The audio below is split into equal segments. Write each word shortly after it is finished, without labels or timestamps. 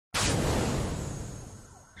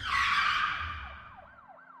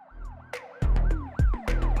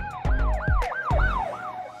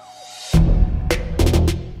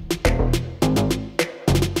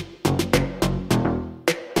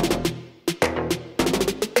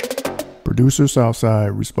Producer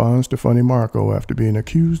Southside responds to Funny Marco after being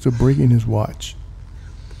accused of breaking his watch.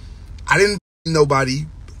 I didn't nobody.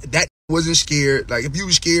 That wasn't scared. Like, if you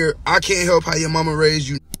was scared, I can't help how your mama raised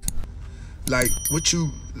you. Like, what you,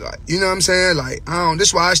 like, you know what I'm saying? Like,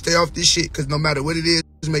 this why I stay off this shit, because no matter what it is,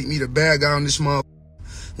 make me the bad guy on this motherfucker.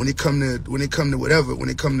 When it come to whatever, when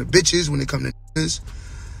it come to bitches, when it come to niggas,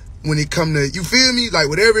 when it come to, you feel me? Like,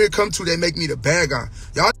 whatever it come to, they make me the bad guy.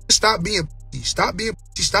 Y'all stop being pussy. Stop being pussy.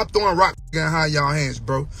 Stop throwing rock behind y'all hands,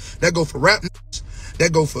 bro. That go for rap niggas.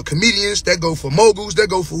 That go for comedians. That go for moguls. That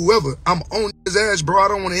go for whoever. I'm on his ass, bro. I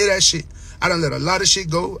don't want to hear that shit. I done let a lot of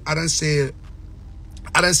shit go. I just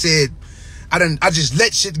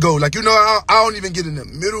let shit go. Like, you know, I don't even get in the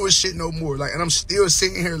middle of shit no more. Like, and I'm still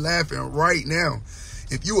sitting here laughing right now.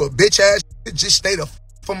 If you a bitch ass, just stay the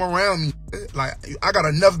from around me. Like, I got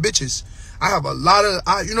enough bitches. I have a lot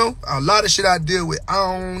of shit I deal with. I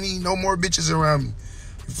don't need no more bitches around me.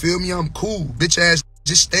 You feel me? I'm cool. Bitch ass,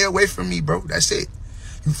 just stay away from me, bro. That's it.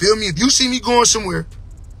 You feel me? If you see me going somewhere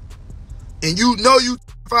and you know you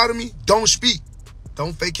out of me, don't speak.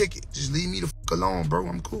 Don't fake kick it. Just leave me the fuck alone, bro.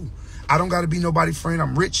 I'm cool. I don't gotta be nobody's friend.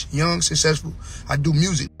 I'm rich, young, successful. I do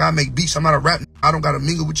music. I make beats. I'm not a rap. I don't gotta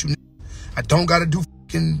mingle with you. I don't gotta do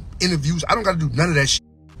fucking interviews. I don't gotta do none of that shit.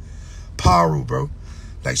 Power, bro.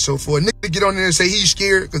 Like, so for a nigga to get on there and say he's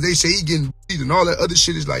scared because they say he getting beat and all that other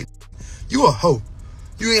shit is like, you a hoe.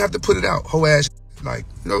 You ain't have to put it out, hoe ass. Like,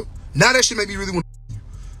 you know, now that shit make me really want to you,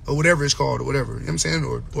 or whatever it's called, or whatever. You know what I'm saying?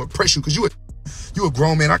 Or press you, because you a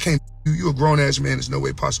grown man. I can't. You a grown ass man. There's no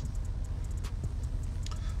way possible.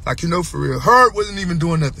 Like, you know, for real. Herb wasn't even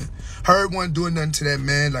doing nothing. Herb wasn't doing nothing to that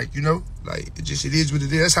man. Like, you know, like, it is what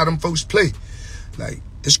it is. That's how them folks play. Like,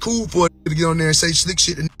 it's cool for a nigga to get on there and say slick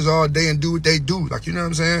shit to niggas all day and do what they do. Like, you know what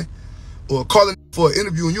I'm saying? Or calling for an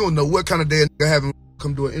interview and you don't know what kind of day a nigga having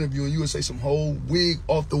come do an interview and you would say some whole wig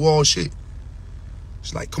off the wall shit.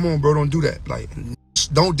 It's like, come on, bro, don't do that. Like,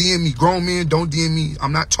 don't DM me. Grown men, don't DM me.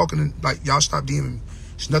 I'm not talking to, like, y'all stop DMing me.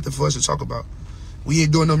 It's nothing for us to talk about. We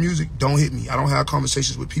ain't doing no music. Don't hit me. I don't have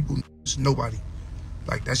conversations with people. It's nobody.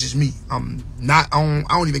 Like, that's just me. I'm not on.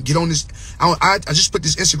 I don't even get on this. I just put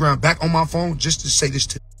this Instagram back on my phone just to say this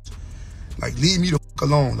to. Like, leave me the fuck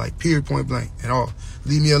alone. Like, period, point blank, and all.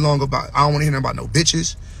 Leave me alone about. I don't want to hear nothing about no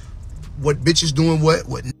bitches. What bitches doing what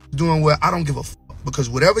doing what. I don't give a fuck, because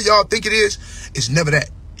whatever y'all think it is, it's never that.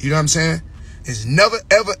 You know what I'm saying? It's never,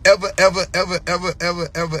 ever, ever, ever, ever, ever, ever,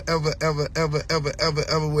 ever, ever, ever, ever, ever, ever,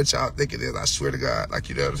 ever what y'all think it is. I swear to God. Like,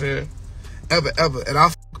 you know what I'm saying? Ever, ever. And I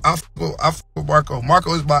fuck with Marco.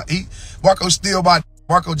 Marco's still my,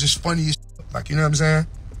 Marco just funny as shit. Like, you know what I'm saying?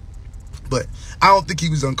 But I don't think he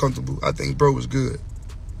was uncomfortable. I think bro was good.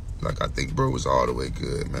 Like, I think bro was all the way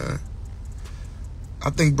good, man.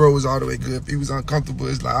 I think bro was all the way good. If he was uncomfortable,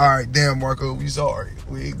 it's like, all right, damn, Marco, we sorry.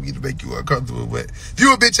 We ain't mean to make you uncomfortable. But if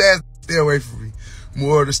you a bitch ass, stay away from me.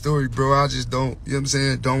 More of the story, bro. I just don't, you know what I'm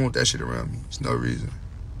saying? Don't want that shit around me. There's no reason.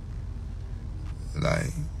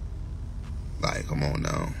 Like, come on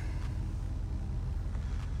now.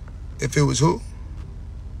 If it was who?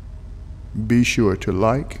 Be sure to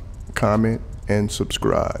like, comment, and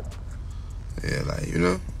subscribe. Yeah, like, you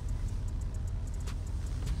know.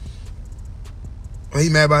 He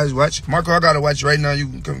mad about his watch. Marco, I got a watch right now. You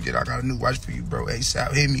can come get it. I got a new watch for you, bro.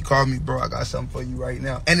 ASAP. Hit me, call me, bro. I got something for you right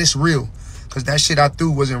now. And it's real. Because that shit I threw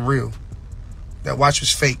wasn't real. That watch was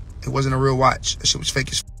fake. It wasn't a real watch. That shit was fake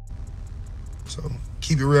as f. So,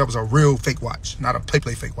 keep it real. It was a real fake watch. Not a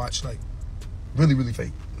play fake watch. Like, really, really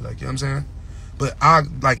fake. Like, you know what I'm saying? But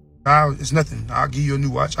it's nothing. I'll give you a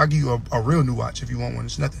new watch. I'll give you a real new watch if you want one.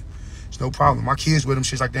 It's nothing. It's no problem. My kids with them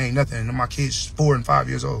shit's like they ain't nothing. And my kids 4 and 5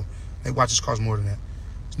 years old. They watches cost more than that.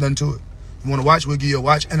 There's nothing to it. You want a watch, we'll give you a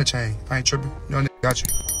watch and a chain. I ain't tripping. You know, nigga got you.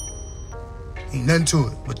 Ain't nothing to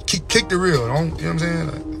it. But kick the real. Don't, you know what I'm saying?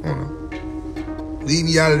 Like, I don't know. Leave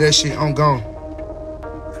me out of that shit. I'm gone.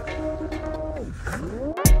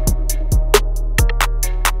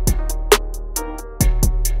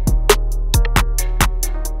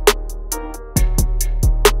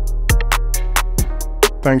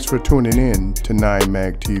 Thanks for tuning in to 9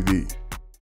 Mag TV.